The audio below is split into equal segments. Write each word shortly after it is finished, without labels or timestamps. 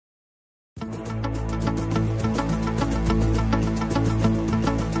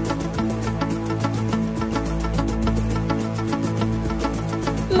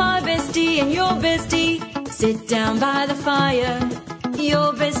bestie and your bestie sit down by the fire.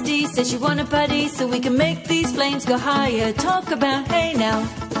 Your bestie says she wanna party so we can make these flames go higher. Talk about hey now,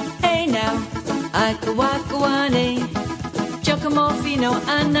 akawakuane, chocomorphino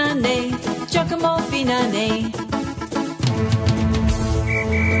anane, chocomofinane.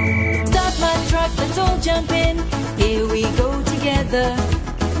 Start my truck, let's all jump in. Here we go together.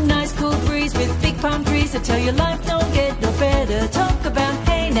 Nice cool breeze with big palm trees. I tell you life don't get no better. Talk about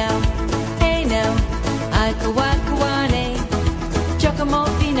hey now, akawakuane,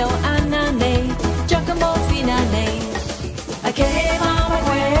 chocomorphino anane, chocomofinane. I came on my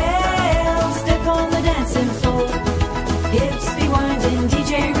way, step on the dancing floor. Hips be winding,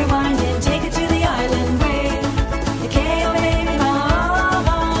 DJ rewinding, take it to the island way. I came on baby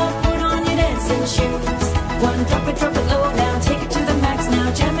mama, put on your dancing shoes. One, drop it low now, take it to the max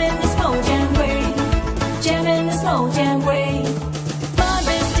now. Jam in the slow jam way, jam in the slow jam way. My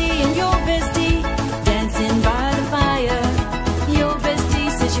bestie and your bestie dancing by the fire. Your bestie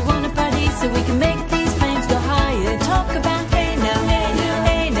says you wanna party so we can make these flames go higher. Talk about hey now,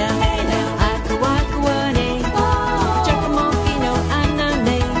 akawakuane, chocomorphino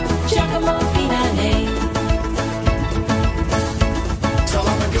anane, chocomofinane. Tell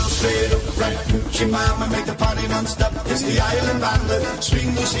them and go straight up, right, Gucci mama, make the party non-stop. It's the island band that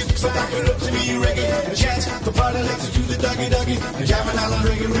swing those hips, but back it up to be reggae. A chance for party legs to do the doggy. A jamming island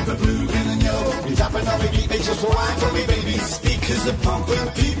reggae with a blue, green and yellow. You're tapping on the beat, makes us wine for me, baby. Speakers are pumping,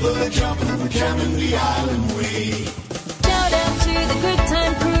 people are jumping, we're jamming the island way. Shout out to the good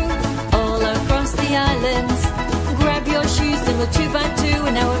time crew all across the islands. Grab your shoes and we'll 2 by 2,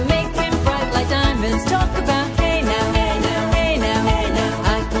 and now we're making bright like diamonds. Talk about hey now,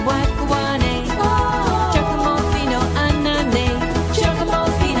 akawakuane, chocomorphino anane,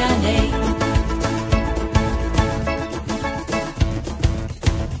 chocomofinane.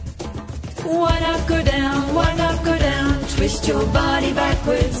 Wind up, go down, wind up, go down. Twist your body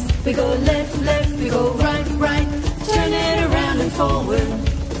backwards. We go left, we go right. Turn it around and forward.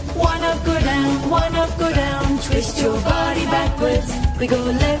 Wind up, go down, wind up, go down. Twist your body backwards. We go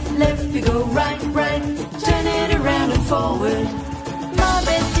left, we go right. Turn it around and forward.